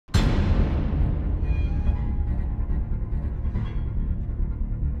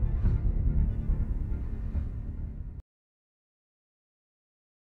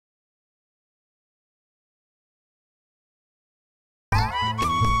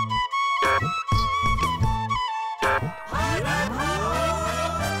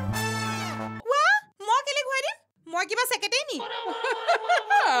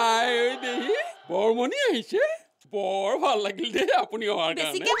বৰ ভাল লাগিল দে আপুনি অহাৰ কাৰণে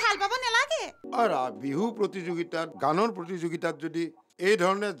বেছিকে ভাল পাব নালাগে আৰু বিহু প্ৰতিযোগিতাত গানৰ প্ৰতিযোগিতাত যদি এই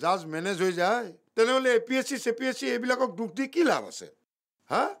ধৰণে জাজ মেনেজ হৈ যায় তেনেহ'লে এপিএছচি চেপিএছচি এইবিলাকক দুখ দি কি লাভ আছে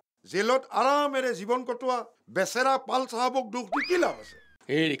হা জেলত আৰামেৰে জীৱন কটোৱা বেচেৰা পাল চাহাবক দুখ দি কি লাভ আছে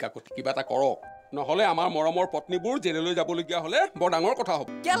এই ৰিকাকত কিবা এটা কৰক নহ'লে আমাৰ মৰমৰ পত্নীবোৰ জেললৈ যাবলগীয়া হ'লে বৰ ডাঙৰ কথা হ'ব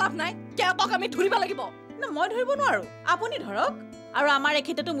কিয় লাভ নাই কেৱক আমি ধৰিব লাগিব না মই ধৰিব নোৱাৰো আপুনি ধৰক আৰু আমাৰ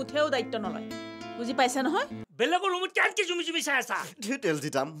এখেতেতো মুঠেও দায়িত্ব নলয় বুজি পাইছে নহয় বেলেগৰ ৰুমত কেনকে জুমি চাই আছা তেল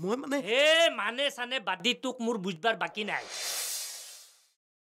দিতাম মই মানে হে মানে চানে বাদি তোক মোৰ বুজবাৰ বাকী নাই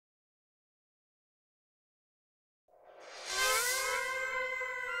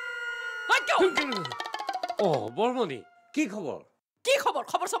বৰমণি কি খবৰ কি খবৰ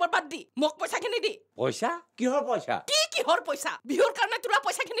খবৰ সবৰ বাদ দি মোক পইচাখিনি দি পইচা কিহৰ পইচা কিহৰ পইচা বিহুৰ কাৰণে তোৰা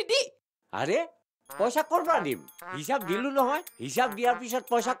পইচাখিনি দি আৰে পইচা ক'ৰ পৰা দিম হিচাপ দিলো নহয় হিচাপ দিয়াৰ পিছত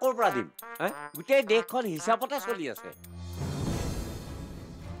পইচা ক'ৰ পৰা দিম গোটেই দেশখন হিচাপতে চলি আছে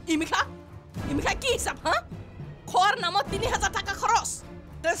ইমিখা কি হিচাপ হা খোৱাৰ নামত ৩,০০০ টকা খৰচ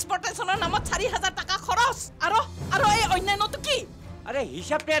ট্ৰেন্সপৰ্টেশ্যনৰ নামত ৪,০০০ টকা খৰচ আৰু এই অন্যান্যটো কি আৰে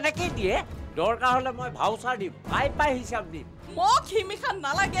হিচাপটো এনেকেই দিয়ে দৰকাৰ হ'লে মই ভাউচাৰ দিম পাই হিচাপ দিম মোক হিমিখা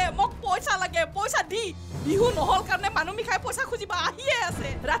নালাগে মোক পইচা লাগে পইচা দি বিহু নহল কাৰণে মানুহ মিখাই পইচা খুজিব আহিয়ে আছে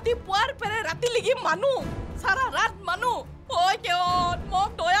ৰাতিপুৱাৰ পেৰে ৰাতি লাগি মানুহ সাৰা ৰাত মানুহ ঐ কেৱল মোক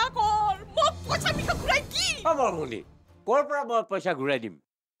দয়া কৰ মোক পইচা মিখা ঘূৰাই কি বৰমণি ক'ৰ পৰা মই পইচা ঘূৰাই দিম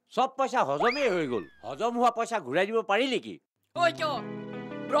চব পইচা হজমেই হৈ গ'ল হজম হোৱা পইচা ঘূৰাই দিব পাৰি নেকি ঐ কিয়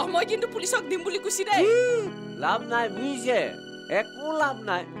ব্ৰহ্মই কিন্তু পুলিচক দিম বুলি কৈছি দেই লাভ নাই বুজিছে একো লাভ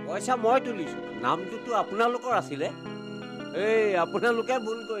নাই পইচা মই তুলিছো নামটোতো আপোনালোকৰ আছিলে এই আপোনালোকে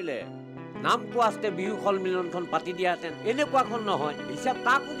ভুল কৰিলে নাম কোৱাতে বিহু সন্মিলনখন পাতি দিয়াহেঁতেন এনেকুৱাখন নহয় হিচাপ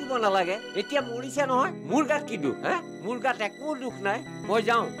কাকো দিব নালাগে এতিয়া মৰিছে নহয় মোৰ গাত কি দুখ হে মোৰ গাত একো দুখ নাই মই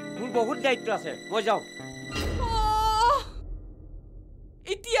যাওঁ মোৰ বহুত দায়িত্ব আছে মই যাওঁ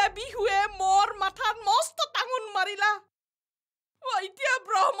এতিয়া বিহুৱে মোৰ মাথাত মস্ত টাঙুন মাৰিলা এতিয়া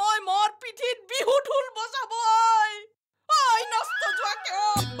ব্ৰহ্মই মোৰ পিঠিত বিহু ঢোল বজাব ঐ নষ্ট যোৱা কিয়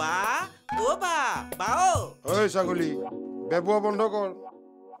বা ঐ ছাগলী বেবুৱা বন্ধ কৰ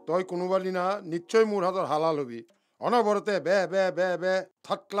তই কোনোবা দিনা নিশ্চয় মোৰ হাতৰ হালাল হবি অনবৰতে বে বে বে বে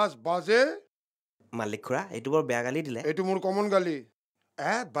থাৰ্ড ক্লাছ বাজে মালিক খুৰা এইটো বৰ বেয়া গালি দিলে এইটো মোৰ কমন গালি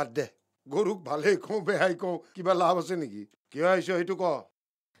বাদ দে গৰুক ভালেই কওঁ বেয়াই কওঁ কিবা লাভ আছে নেকি কিয় আহিছ সেইটো ক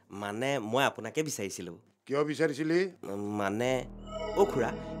মানে মই আপোনাকে বিচাৰিছিলো কিয় বিচাৰিছিলি মানে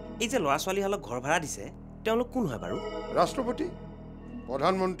খুৰা এই যে ল'ৰা ছোৱালীহালক ঘৰ ভাড়া দিছে তেওঁলোক কোন হয় বাৰু ৰাষ্ট্ৰপতি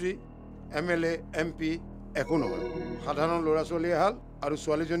প্ৰধানমন্ত্ৰী MLA MP একো নহয় সাধাৰণ ল'ৰা ছোৱালী এহাল আৰু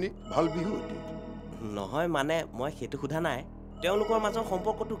ছোৱালীজনী ভাল বিহু নহয় মানে মই সেইটো সোধা নাই তেওঁলোকৰ মাজৰ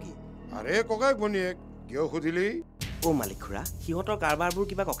সম্পৰ্কটো কি আৰে ককাইক ভনীয়েক কিয় সুধিলি মালিক খুৰা সিহঁতৰ কাৰবাৰবোৰ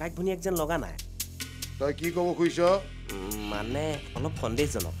কিবা ককাইক ভনীয়েক যেন লগা নাই তই কি ক'ব খুজিছ মানে অলপ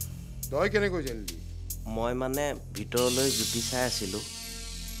সন্দেহজনক তই কেনেকৈ জানিলি মই মানে ভিতৰলৈ জুপি চাই আছিলো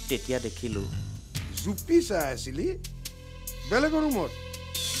তেতিয়া দেখিলো জুপি চাই আছিলি বেলেগৰ ৰুমত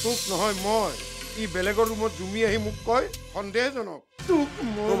তোক নহয় মই ই বেলেগৰ ৰুমত জুমি আহি মোক কয় সন্দেহজনক তোক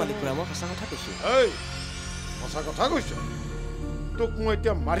মালিক খুৰা মই সঁচা কথা কৈছো সঁচা কথা কৈছ তোক মই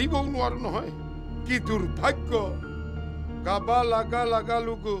এতিয়া মাৰিবও নোৱাৰো নহয় কি দুৰ্ভাগ্য গাবা লাগা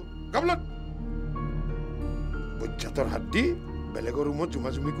লুগু গাবলত বজ্জাতৰ হাত দি বেলেগৰ ৰুমত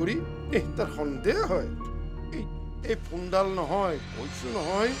জুমাজুমি কৰি তাৰ সন্দেহ হয় এই ফোনডাল নহয় কৈছো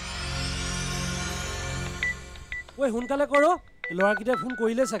নহয় ঐ সোনকালে কৰ ল'ৰাকেইটাই ফোন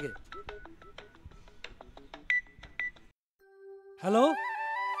কৰিলে চাগে হেল্ল'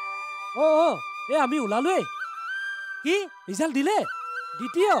 আমি ওলালোৱেই কি ৰিজাল্ট দিলে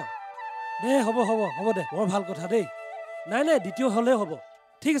দ্বিতীয় দে হ'ব দে বৰ ভাল কথা দেই নাই দ্বিতীয় হ'লেই হ'ব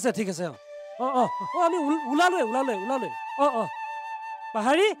ঠিক আছে আমি ওলালোৱে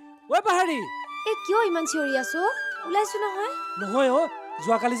পাহাৰী পাহাৰী এই কিয় ইমান চিঞৰি আছো ওলাইছো নহয়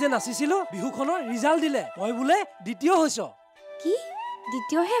যোৱাকালি যে নাচিছিলো বিহুখনৰ ৰিজাল্ট দিলে তই বোলে দ্বিতীয় হৈছ কি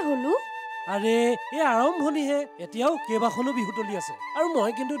দ্বিতীয়হে হলো আৰে এই আৰম্ভণিহে এতিয়াও কেইবাখনো বিহু তলি আছে আৰু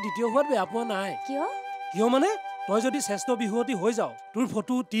মই কিন্তু দ্বিতীয় হোৱাত বেয়া পোৱা নাই কিয় মানে তই যদি শ্ৰেষ্ঠ বিহুৱতী হৈ যাও তোৰ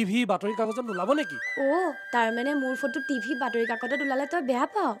ফটো টিভি বাতৰি কাকতত নোলাব নেকি তাৰ মানে মোৰ ফটো টিভি বাতৰি কাকতত ওলালে তই বেয়া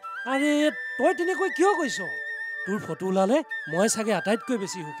পাও আৰে তই তেনেকৈ কিয় কৈছ তোৰ ফটো ওলালে মই চাগে আটাইতকৈ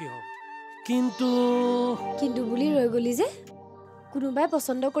বেছি সুখী হ'ম কিন্তু বুলি ৰৈ গলি যে কোনোবাই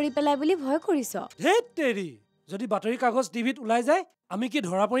পছন্দ কৰি পেলাই বুলি ভয় কৰিছ ধেত তেৰি যদি বাতৰি কাগজ টিভিত ওলাই যায় আমি কি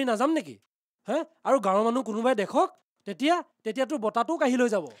ধৰা পৰি নাযাম নেকি আৰু গাঁৱৰ মানুহ কোনোবাই দেখক তেতিয়া তোৰ বটাটো কাঢ়ি লৈ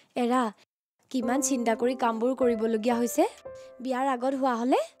যাব এৰা কিমান চিন্তা কৰি কামবোৰ কৰিবলগীয়া হৈছে বিয়াৰ আগত হোৱা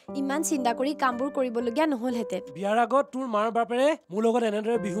হলে ইমান চিন্তা কৰি কামবোৰ কৰিবলগীয়া নহলহেঁতেন বিয়াৰ আগত তোৰ মাৰ বাপেৰে মোৰ লগত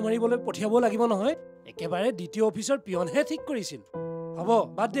এনেদৰে বিহু মাৰিবলৈ পঠিয়াব লাগিব নহয় একেবাৰে দ্বিতীয় অফিচৰ পিয়নহে ঠিক কৰিছিল হ'ব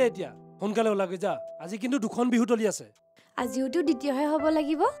বাদ দে এতিয়া সোনকালে ওলাগৈ যা আজি কিন্তু দুখন বিহু তলি আছে আজিওতো দ্বিতীয়হে হ'ব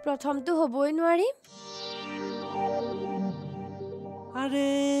লাগিব প্ৰথমটো হ'বই নোৱাৰিম আৰে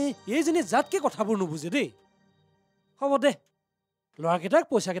এইজনী জাতকে কথাবোৰ নুবুজে দেই হ'ব দে ল'ৰাকেইটাক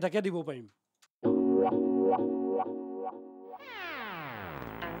পইচাকেইটাকে দিব পাৰিম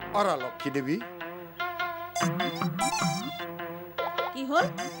অৰা লক্ষী দেৱী কি হ'ল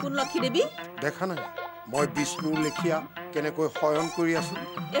কোন লক্ষী দেৱী দেখা নাই মই বিষ্ণু লেখিয়া কেনেকৈ শয়ন কৰি আছো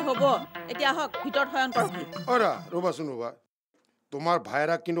এ হ'ব এতিয়া আহক ভিতৰত শয়ন কৰক অৰা ৰ'বাচোন ৰ'বা তোমাৰ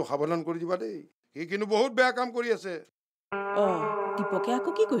ভাইৰাক কিন্তু সাৱধান কৰি দিবা দেই সি কিন্তু বহুত বেয়া কাম কৰি আছে দীপকে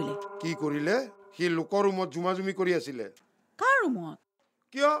আকৌ কি কৰিলে কি কৰিলে সি লোকৰ ৰুমত জুমাজুমি কৰি আছিলে কাৰ ৰুমত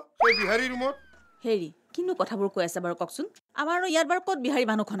কিয় সেই বিহাৰী ৰুমত হেৰি কিনো কথাবোৰ কৈ আছে বাৰু কওকচোন আমাৰো ইয়াত বাৰু ক'ত বিহাৰী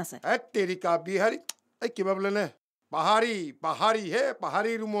মানুহখন আছে তেৰিকা বিহাৰী এই কিবা বোলে নে পাহাৰী হে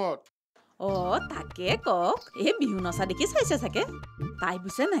পাহাৰী ৰুমত তাকে কওক এই বিহু নচা দেখি চাইছে চাগে তাই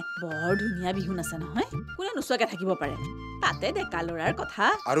বুজিছে নাই বৰ ধুনীয়া বিহু নাচে নহয় কোনে নোচোৱাকে থাকিব পাৰে তাতে ডেকা ল'ৰাৰ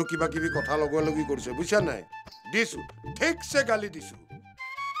কথা আৰু কিবা কিবি কথা লগি কৰিছে বুজিছা নাই দিছো ঠিকছে গালি দিছো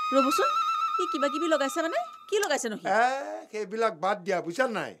ৰ'বচোন সি কিবা কিবি লগাইছে মানে কি লগাইছে নো সেইবিলাক বাদ দিয়া বুজিছা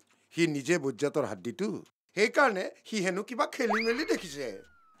নাই সি নিজে বজ্জাতৰ হাদ্দিটো সেইকাৰণে সি হেনো কিবা খেলি মেলি দেখিছে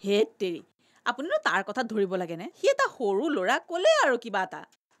হে তেৰি আপুনিনো তাৰ কথা ধৰিব লাগে নে সি এটা সৰু ল'ৰা ক'লে আৰু কিবা এটা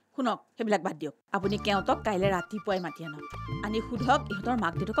শুনক সেইবিলাক বাদ দিয়ক আপুনি কেওঁতক কাইলৈ ৰাতিপুৱাই মাতি আনক আনি সোধক ইহঁতৰ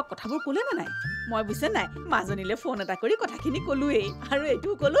মাক দেউতাকক কথাবোৰ ক'লে নে নাই মই বুজিছে নাই মাজনীলে ফোন এটা কৰি কথাখিনি ক'লোৱেই আৰু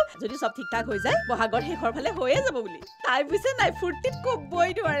এইটোও ক'লো যদি চব ঠিক ঠাক হৈ যায় বহাগৰ শেষৰ ফালে হৈয়ে যাব বুলি তাই বুজিছে নাই ফূৰ্তিত ক'বই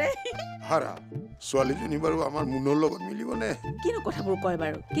নোৱাৰে হাৰা ছোৱালীজনী বাৰু আমাৰ মুনৰ লগত মিলিবনে কিনো কথাবোৰ কয়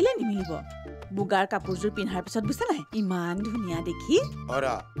বাৰু কেলে নিমিলিব বুগাৰ কাপোৰযোৰ পিন্ধাৰ পিছত বুজিছে নাই ইমান ধুনীয়া দেখি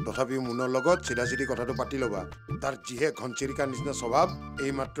অৰা তথাপিও মুনৰ লগত চিধা চিধি কথাটো পাতি ল'বা তাৰ যিহে ঘনচিৰিকাৰ নিচিনা স্বভাৱ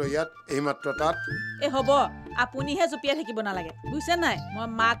এইমাত্ৰ ইয়াত এইমাত্ৰ তাত হ'ব আপুনিহে জুপিয়াই থাকিব নালাগে বুজিছে নাই মই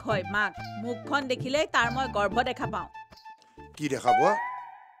মাক হয় মাক মুখখন দেখিলেই তাৰ মই গৰ্ভ দেখা পাওঁ কি দেখা পোৱা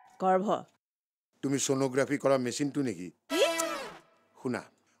গৰ্ভ তুমি ছ'ন'গ্ৰাফি কৰা মেচিনটো নেকি শুনা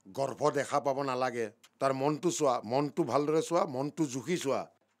গৰ্ভ দেখা পাব নালাগে তাৰ মনটো চোৱা মনটো ভালদৰে চোৱা মনটো জুখি চোৱা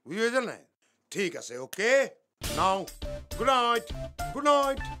বুজি পাইছা নাই ঠিক আছে অ'কে নাও good night good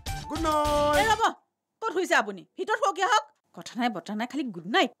night good night ৰ'ব ক'ত হৈছে আপুনি ভিতৰত শুৱকি আহক কথা নাই বতৰা নাই খালি গুড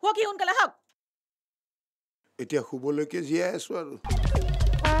নাইট শুৱকি সোনকালে আহক এতিয়া শুবলৈকে জীয়াই আছো আৰু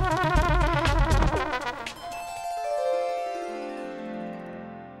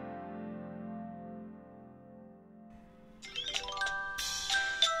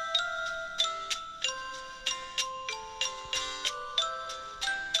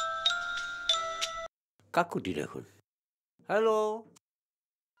কাকুতি দেখোন হেল্ল'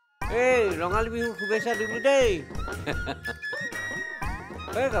 এই ৰঙালী বিহু শুভেচ্ছা দিলোঁ দেই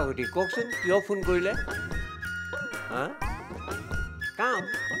এই কাকুতি কওকচোন কিয় ফোন কৰিলে হা কাম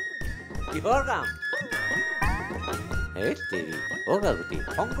কিহৰ কাম এই তেৰি কাকুতি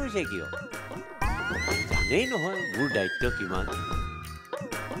খং কৰিছে কিয় জানেই নহয় মোৰ দায়িত্ব কিমান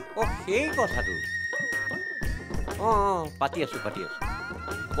সেই কথাটো পাতি আছোঁ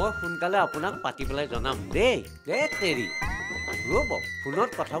মই সোনকালে আপোনাক পাতি পেলাই জনাম দেই তেৰি ৰ'ব ফোনত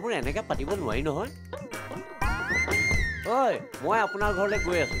কথাবোৰ এনেকৈ পাতিব নোৱাৰি নহয় মই আপোনাৰ ঘৰলৈ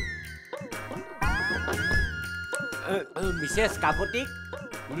গৈ আছোঁ মিছেছ কাকতিক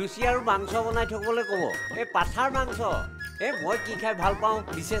লুচি আৰু মাংস বনাই থ'বলৈ ক'ব এই পাঠাৰ মাংস মই কি খাই ভাল পাওঁ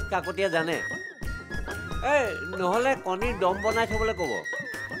মিছেছ কাকতিয়ে জানে নহ'লে কণীৰ দম বনাই থ'বলৈ ক'ব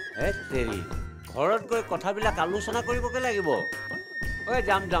তেৰি ঘৰত গৈ কথাবিলাক আলোচনা কৰিবগৈ লাগিব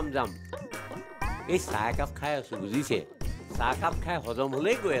যাম এই চাহ একাপ খাই আছোঁ বুজিছে চাহকাপ খাই হজম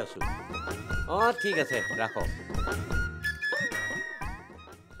হ'লেই গৈ আছোঁ ঠিক আছে ৰাখক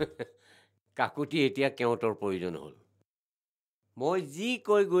কাকুতি এতিয়া কেওঁতৰ প্ৰয়োজন হ'ল মই যি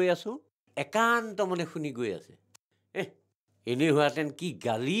কৈ গৈ আছোঁ একান্ত মনে শুনি গৈ আছে এনেই হোৱাহেঁতেন কি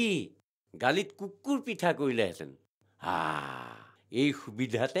গালিত কুকুৰ পিঠা কৰিলেহেঁতেন এই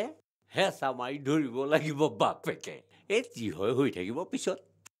সুবিধাতে হেঁচা মাৰি ধৰিব লাগিব বাপেকে যি হয় হৈ থাকিব পিছত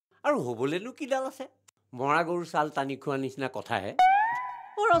আৰু হ'বলৈনো কিডাল আছে মৰা গৰু ছাল টানি খোৱা নিচিনা কথাহে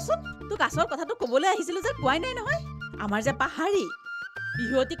ৰচোন তোক আচল কথাটো ক'বলৈ আহিছিলোঁ যে কোৱাই নাই নহয় আমাৰ যে পাহাৰী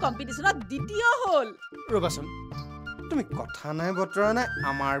বিহুৱতী কম্পিটিশ্যনত দ্বিতীয় হ'ল ৰ'বাচোন তুমি কথা নাই বতৰা নাই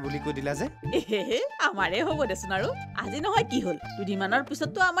আমাৰ বুলি কৈ দিলা যে আমাৰে হ'ব দেচোন আৰু আজি নহয় কি হ'ল দুদিনমানৰ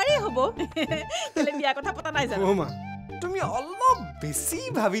পিছততো আমাৰেই হ'ব কেলে বিয়া কথা পতা নাই জানো মা তুমি অলপ বেছি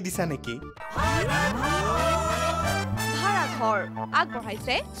ভাবি দিছা নেকি ভাড়াঘৰ भाराघर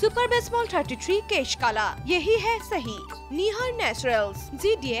আগবঢ়াইছে सुपर बेसमॉल 33 केश काला यही है सही निहार नेचुरल्स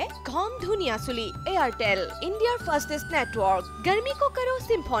जी दिए घम धुनिया चुली एयरटेल इंडियार फास्टेस्ट नेटवर्क गर्मी को करो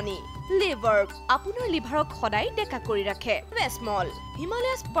सिम्फनी लिवर আপোনাৰ লিভাৰক সদায় ডেকা কৰি ৰাখে বেসমল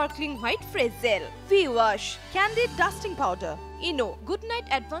Himalaya sparkling white fresh gel V wash candid dusting powder ইনো good night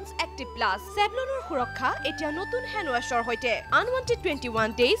advance active plus সেভলনৰ সুৰক্ষা এতিয়া নতুন হ্যান্ড ৱাছৰ সৈতে আনৱান্টেড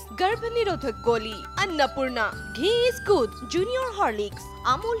 21 ডেজ গৰ্ভনিৰোধক গলি अन्नपूर्णा ঘি is good junior Horlicks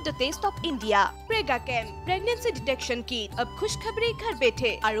Amul the test of India प्रेगा cam pregnancy detection kit अब खुशखबरी घर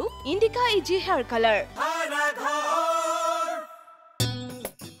बैठे আৰু इंडिका इजी हेयर कलर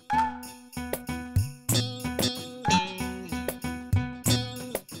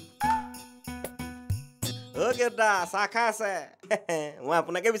কেউটা চাহ খা আছে মই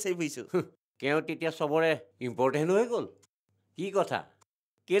আপোনাকে বিচাৰি ফুৰিছোঁ কেও তেতিয়া চবৰে ইম্পৰ্টেণ্ট হৈ গ'ল কি কথা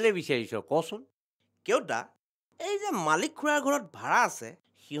কেলে বিচাৰিছ কচোন কেউটা এই যে মালিক খুৰাৰ ঘৰত ভাড়া আছে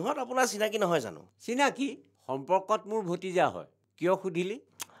সিহঁত আপোনাৰ চিনাকি নহয় জানো চিনাকি সম্পৰ্কত মোৰ ভতিজা হয় কিয় সুধিলি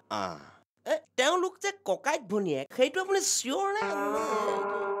তেওঁলোক যে ককাইক ভনীয়েক সেইটো আপুনি চিয়ৰ নে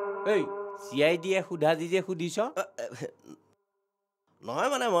এই চিআই দিয়ে সোধা দি যে সুধিছ নহয়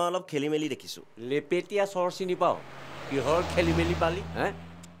মানে মই অলপ খেলি মেলি দেখিছোঁ লেপেটীয়া চৰ চিনি পাওঁ কিহৰ খেলি মেলি পালি হে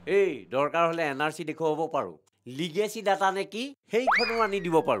এই দৰকাৰ হ'লে NRC দেখুৱাব পাৰোঁ লিগেচি ডাটা নে কি সেইখনো আনি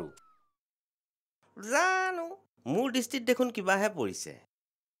দিব পাৰোঁ জানো মোৰ দৃষ্টিত দেখোন কিবাহে পৰিছে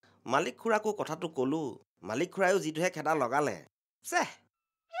মালিক খুৰাকো কথাটো ক'লোঁ মালিক খুৰায়ো যিটোহে খেদা লগালে চে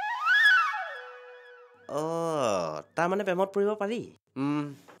তাৰমানে প্ৰেমত পৰিব পাৰি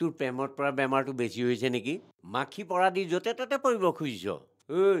তোৰ প্ৰেমত পৰা বেমাৰটো বেছি হৈছে নেকি মাখি পৰা দি য'তে ত'তে পৰিব খুজিছ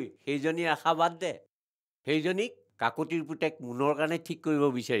ঐ সেইজনী আশা বাদ দে সেইজনীক কাকতিৰ পুতেক মুনৰ কাৰণে ঠিক কৰিব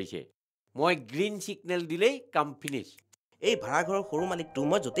বিচাৰিছে মই গ্ৰীণ ছিগনেল দিলেই কাম ফিনিছ এই ভাড়াঘৰৰ সৰু মালিকটো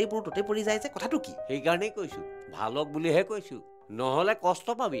মই য'তেই পৰোঁ ত'তেই পৰি যায় যে কথাটো কি সেইকাৰণেই কৈছোঁ ভালক বুলিহে কৈছোঁ নহ'লে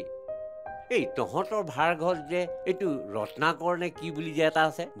কষ্ট পাবি এই তহঁতৰ ভাড়াঘৰ যে এইটো ৰত্নাকৰ নে কি বুলি যে এটা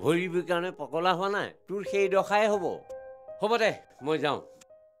আছে ভৰিবিৰ কাৰণে পকলা হোৱা নাই তোৰ সেই দশাই হ'ব দে মই যাওঁ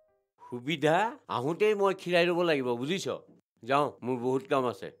সুবিধা আহোঁতেই মই খিৰাই ল'ব লাগিব বুজিছ যাওঁ মোৰ বহুত কাম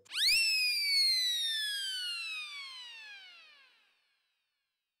আছে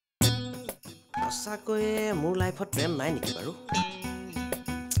সঁচাকৈয়ে মোৰ লাইফত প্ৰেম নাই নেকি বাৰু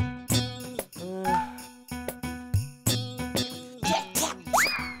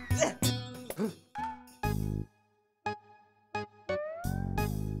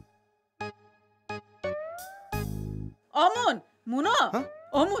অমন মুন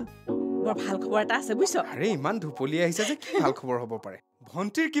অমন বৰ ভাল খবৰ এটা আছে বুজিছ আৰে ইমান ধুপলি আহিছে যে কি ভাল খবৰ হ'ব পাৰে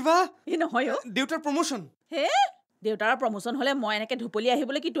ভণ্টিৰ কিবা এই নহয় দেউতাৰ প্ৰমোচন হে দেউতাৰ প্ৰমোচন হলে মই এনেকে ধুপলি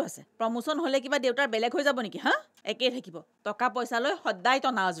আহিবলৈ কিটো আছে প্ৰমোচন হলে কিবা দেউতাৰ বেলেগ হৈ যাব নেকি হা একেই থাকিব টকা পইচা লৈ সদায়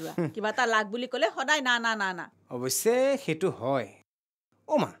টনা যোৱা কিবা এটা লাগ বুলি ক'লে সদায় না না না না অৱশ্যে সেইটো হয়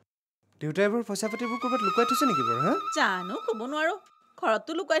অ মা দেউতাই এইবোৰ পইচা পাতিবোৰ ক'ৰবাত লুকুৱাই থৈছে নেকি বাৰু হা জানো ক'ব নোৱাৰো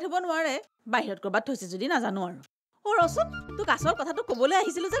ঘৰততো লুকুৱাই থ'ব নোৱাৰে বাহিৰত ক'ৰবাত থৈছে যদি নাজানো আৰু ৰচোন তোক আচল কথাটো ক'বলৈ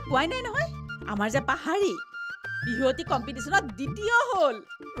আহিছিলো যে কোৱাই নাই নহয় আমাৰ যে পাহাৰী বিহুৱতী কম্পিটিশ্যনত দ্বিতীয় হ'ল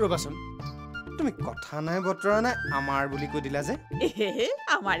ৰ'বাচোন তুমি কথা নাই বতৰা নাই আমাৰ বুলি কৈ দিলা যে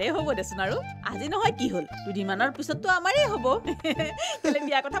আমাৰে হ'ব দেচোন আৰু আজি নহয় কি হ'ল দুদিনমানৰ পিছততো আমাৰেই হ'ব কেলে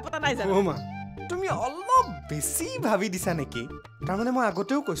বিয়া কথা পতা নাই জানো মা তুমি অলপ বেছি ভাবি দিছা নেকি তাৰমানে মই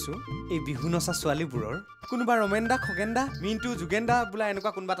আগতেও কৈছোঁ এই বিহু নচা ছোৱালীবোৰৰ কোনোবা ৰমেনদা খগেনদা মিণ্টু যোগেনদা বোলা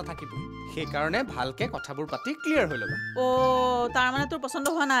এনেকুৱা কোনোবা এটা থাকিব সেইকাৰণে ভালকে কথাবোৰ পাতি ক্লিয়াৰ হৈ ল'বা তাৰমানে তোৰ পচন্দ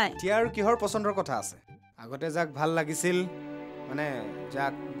হোৱা নাই এতিয়া আৰু কিহৰ পচন্দৰ কথা আছে আগতে যাক ভাল লাগিছিল মানে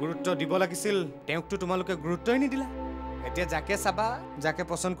যাক গুৰুত্ব দিব লাগিছিল তেওঁকতো তোমালোকে গুৰুত্বই নিদিলা এতিয়া যাকে চাবা যাকে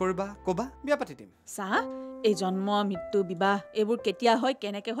পচন্দ কৰিবা ক'বা বিয়া পাতি দিম চাহ এই জন্ম মৃত্যু বিবাহ এইবোৰ কেতিয়া হয়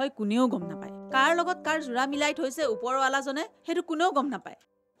কেনেকে হয় কোনেও গম নাপায় কাৰ লগত কাৰ জোৰা মিলাই থৈছে ওপৰৱালাজনে সেইটো কোনেও গম নাপায়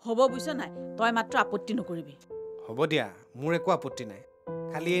হ'ব বুজিছ নাই তই মাত্ৰ আপত্তি নকৰিবি হ'ব দিয়া মোৰ একো আপত্তি নাই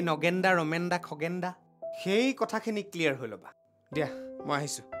খালি এই নগেনদা ৰমেনদা খগেনদা সেই কথাখিনি ক্লিয়াৰ হৈ ল'বা দিয়া মই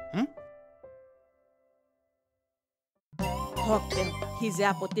আহিছোঁ হওক দে সি যে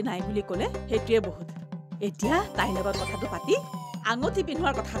আপত্তি নাই বুলি ক'লে সেইটোৱে বহুত এতিয়া তাইৰ লগত কথাটো পাতি আঙুঠি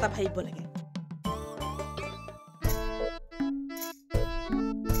পিন্ধোৱাৰ কথা এটা ভাবিব লাগে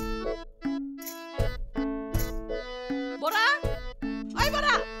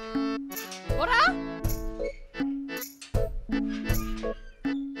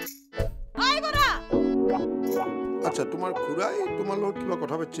আচ্ছা তোমাৰ খুৰাই তোমাৰ লগত কিবা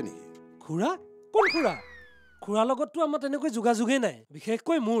কথা পাতিছে নেকি খুৰা কোন খুৰা খুৰাৰ লগততো আমাৰ তেনেকৈ যোগাযোগেই নাই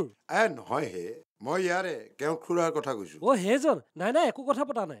বিশেষকৈ মোৰ নহয় হে মই ইয়াৰে কেওঁ খুৰাৰ কথা কৈছো সেইজন নাই একো কথা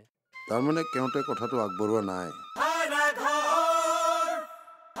পতা নাই তাৰমানে কেওঁতে কথাটো আগবঢ়োৱা নাই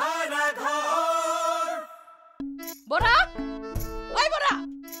বৰা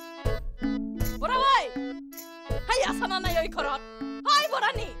না নাই ওই ঘৰত হাই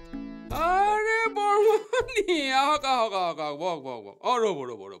বৰাণী আৰে বৰমণি আহক আহক আহক আহক বক বক বক ৰ'ব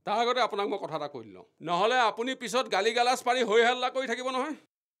ৰ'ব ৰ'ব তাৰ আগতে আপোনাক মই কথা এটা কৈ দিলোঁ নহ'লে আপুনি পিছত গালি গালাজ পাৰি হৈ হাল্লা কৰি থাকিব নহয়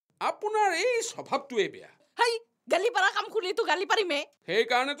আপোনাৰ এই স্বভাৱটোৱে বেয়া হাই গালি পাৰা কাম খুলিতো গালি পাৰিমে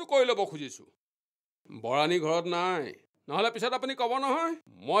সেইকাৰণেতো কৈ ল'ব খুজিছোঁ বৰাণী ঘৰত নাই নহ'লে পিছত আপুনি ক'ব নহয়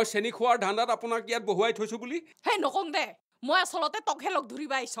মই চেনি খোৱাৰ ধান্দাত আপোনাক ইয়াত বহুৱাই থৈছোঁ বুলি হে নকওঁ দে মই আচলতে তকহে লগ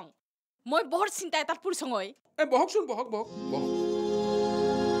ধৰিবা আহিছোঁ মই বৰ চিন্তা এটাত পৰিছোঁ এই বহকচোন বহক বহক বহক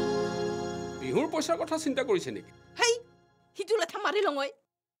বিহুৰ পইচাৰ কথা চিন্তা কৰিছে নেকি হেই সিটো লেঠা মাৰি লঙৈ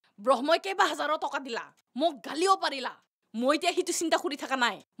ব্ৰহ্মই কেইবা হাজাৰৰ টকা দিলা মোক গালিও পাৰিলা মই এতিয়া সিটো চিন্তা কৰি থকা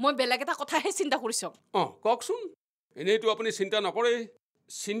নাই মই বেলেগ এটা কথাহে চিন্তা কৰিছোঁ কওকচোন এনেইতো আপুনি চিন্তা নকৰে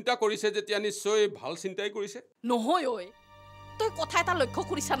চিন্তা কৰিছে যেতিয়া নিশ্চয় ভাল চিন্তাই কৰিছে নহয় ঐ তই কথা এটা লক্ষ্য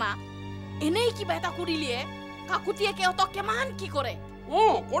কৰিছা না এনেই কিবা এটা কৰিলিয়ে কাকুতিয়ে কেওঁতক কিমান কি কৰে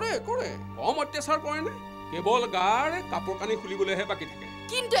কৰে কৰে কম অত্যাচাৰ কৰেনে কেৱল গাৰ কাপোৰ কানি খুলিবলৈহে বাকী থাকে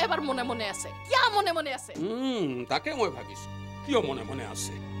কিন্তু এবাৰ মনে মনে আছে কিয় মনে মনে আছে তাকে মই ভাবিছোঁ কিয় মনে মনে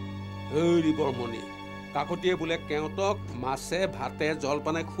আছে হেৰি বৰমণি কাকতিয়ে বোলে কেওঁতক মাছে ভাতে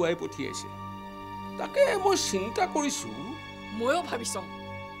জলপানে খুৱাই পঠিয়াইছে তাকে মই চিন্তা কৰিছোঁ ময়ো ভাবিছোঁ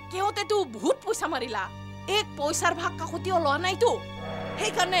কেওঁতেতো বহুত পইচা মাৰিলা এক পইচাৰ ভাগ কাকতিও লোৱা নাইতো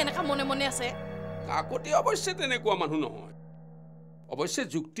সেইকাৰণে এনেকা মনে মনে আছে কাকতি অৱশ্যে তেনেকুৱা মানুহ নহয় অৱশ্যে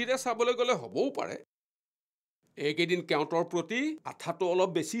যুক্তিৰে চাবলৈ গ'লে হ'বও পাৰে এইকেইদিন কেওঁতৰ প্ৰতি আঠাটো অলপ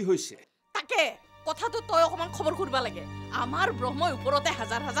বেছি হৈছে তাকে কথাটো তই অকণমান খবৰ কৰিব লাগে আমাৰ ব্ৰহ্মই ওপৰতে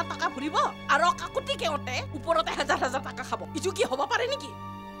হাজাৰ হাজাৰ টকা ফুৰিব আৰু কাকতি কেওঁতে ওপৰতে হাজাৰ হাজাৰ টকা খাব ইটো কি হ'ব পাৰে নেকি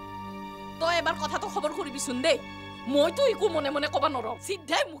তই এবাৰ কথাটো খবৰ কৰিবিচোন দেই মইতো একো মনে মনে ক'ব নোৱাৰোঁ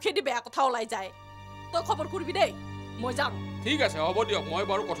চিধাই মুখেদি বেয়া কথা ওলাই যায় তই খবৰ কৰিবি দেই মই যাম ঠিক আছে হ'ব দিয়ক মই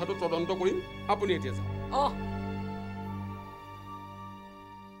বাৰু কথাটো তদন্ত কৰিম আপুনি এতিয়া যাওক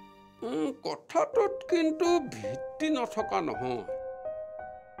কথাটোত কিন্তু ভিত্তি নথকা নহয়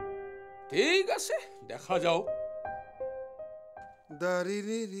ঠিক আছে দেখা যাওক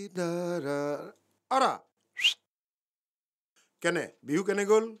কেনে বিহু কেনে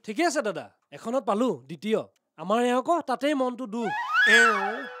গ'ল ঠিকে আছে দাদা এখনত পালো দ্বিতীয় আমাৰ এওঁ আকৌ তাতেই মনটো দুখ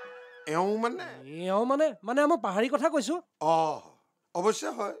মানে আমাৰ পাহাৰী কথা কৈছো অৱশ্যে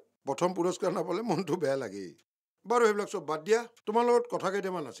হয় প্ৰথম পুৰস্কাৰ নাপালে মনটো বেয়া লাগেই বাৰু সেইবিলাক চব বাদ দিয়া তোমাৰ লগত কথা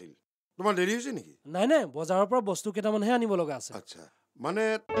কেইটামান আছিল তোমাৰ দেৰি হৈছে নেকি নাই বজাৰৰ পৰা বস্তু কেইটামানহে আনিব লগা আছে আচ্ছা মানে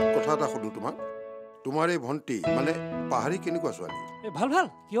কথা এটা সুধো তোমাক তোমাৰ এই ভণ্টি মানে পাহাৰী কেনেকুৱা ছোৱালী ভাল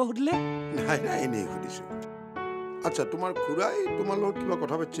কিয় সুধিলে নাই এনেই সুধিছো আচ্ছা তোমাৰ খুৰাই তোমাৰ লগত কিবা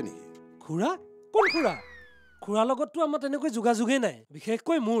কথা পাতিছে নেকি খুৰা কোন খুৰা খুৰাৰ লগততো আমাৰ তেনেকৈ যোগাযোগেই নাই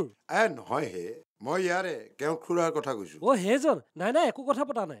বিশেষকৈ মোৰ নহয় হে মই ইয়াৰে কেওঁ খুৰাৰ কথা কৈছো সেইজন নাই একো কথা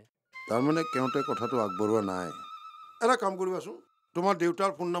পতা নাই তাৰমানে কেওঁতে কথাটো আগবঢ়োৱা নাই এটা কাম কৰিবাচোন তোমাৰ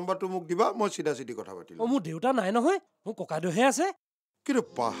দেউতাৰ ফোন নাম্বাৰটো মোক দিবা মই চিধা চিধি কথা পাতিম মোৰ দেউতা নাই নহয় মোৰ ককাইদেউহে আছে কিন্তু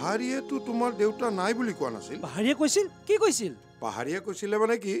পাহাৰীয়েতো তোমাৰ দেউতা নাই বুলি কোৱা নাছিল পাহাৰীয়ে কৈছিল কি কৈছিল পাহাৰীয়ে কৈছিলে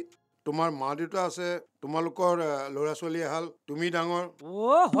মানে কি তোমাৰ মা দেউতা আছে তোমালোকৰ ল'ৰা ছোৱালী এহাল তুমি ডাঙৰ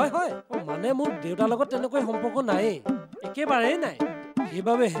হয় মানে মোৰ দেউতাৰ লগত তেনেকৈ সম্পৰ্ক নাই একেবাৰেই নাই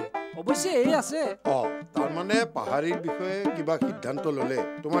সেইবাবেহে অৱশ্যে এই আছে তাৰমানে পাহাৰীৰ বিষয়ে কিবা সিদ্ধান্ত ল'লে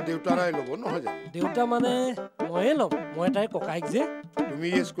তোমাৰ দেউতাৰাই ল'ব নহয় জানো দেউতা মানে ময়ে ল'ম মই তাইৰ ককাইক যে তুমি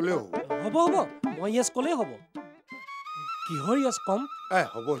ইয়েছ ক'লেও হ'ব মই ইয়েছ ক'লেই হ'ব কিহৰ ইয়েছ কম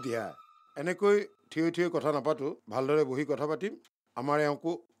হ'ব দিয়া এনেকৈ থিয় কথা নাপাতো ভালদৰে বহি কথা পাতিম আমাৰ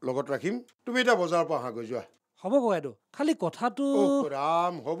এওঁকো লগত ৰাখিম তুমি এতিয়া বজাৰৰ পৰা আহাগৈ যোৱা হ'ব ককাইদেউ খালি কথাটো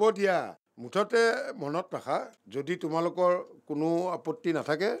ৰাম হ'ব দিয়া মুঠতে মনত ৰাখা যদি তোমালোকৰ কোনো আপত্তি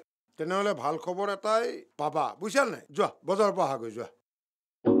নাথাকে তেনেহ'লে ভাল খবৰ এটাই পাবা বুজিছা নাই যোৱা বজাৰৰ পৰা আহাগৈ যোৱা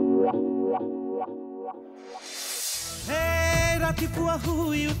ৰাতিপুৱা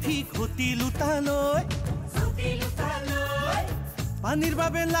শুই উঠি ঘটি লুটালৈ পানীৰ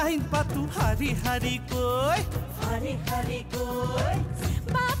বাবে লাইন পাতো হাৰি হাৰি কৈ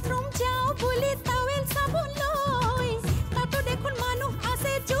বাথৰুম যাওঁ বুলি টাৱেল চাবলৈ তাতো দেখোন মানুহ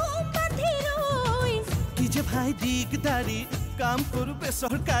আছে জুম বান্ধি ৰৈ কি যে ভাই দিগদাৰি কাম কৰো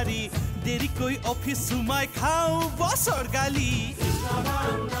বেচৰকাৰী দেৰিকৈ অফিচ সোমাই খাওঁ বছৰ গালি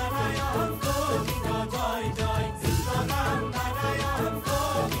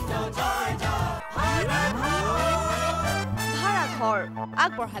भाराघर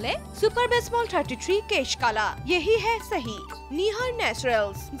আগবঢ়ালে सुपर बेसमॉल 33 केश काला यही है सही निहार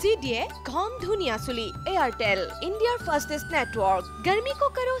नेचुरल्स जी दिए घम धुनिया चुली एयरटेल इंडिया फास्टेस्ट नेटवर्क गर्मी को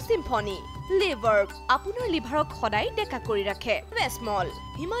करो सिम्फनी লিভাৰ আপোনাৰ লিভাৰক সদায় ডেকা কৰি ৰাখে ভেছমল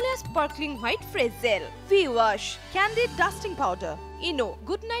Himalaya sparkling white fresh gel V wash candid dusting powder ইনো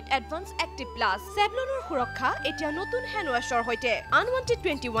good night advance active plus চেভলনৰ সুৰক্ষা এতিয়া নতুন হেণ্ড ৱাছৰ সৈতে আনৱান্টেড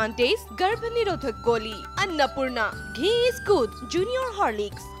 21 ডেজ গৰ্ভনিৰোধক গলি अन्नपूर्णा ঘি is good junior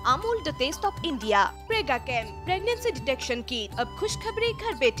Horlicks Amul the taste of India প্ৰেগা chemo pregnancy detection kit अब खुशखबरी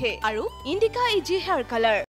घर बैठे আৰু ইণ্ডিকা ইজি হেয়াৰ কালাৰ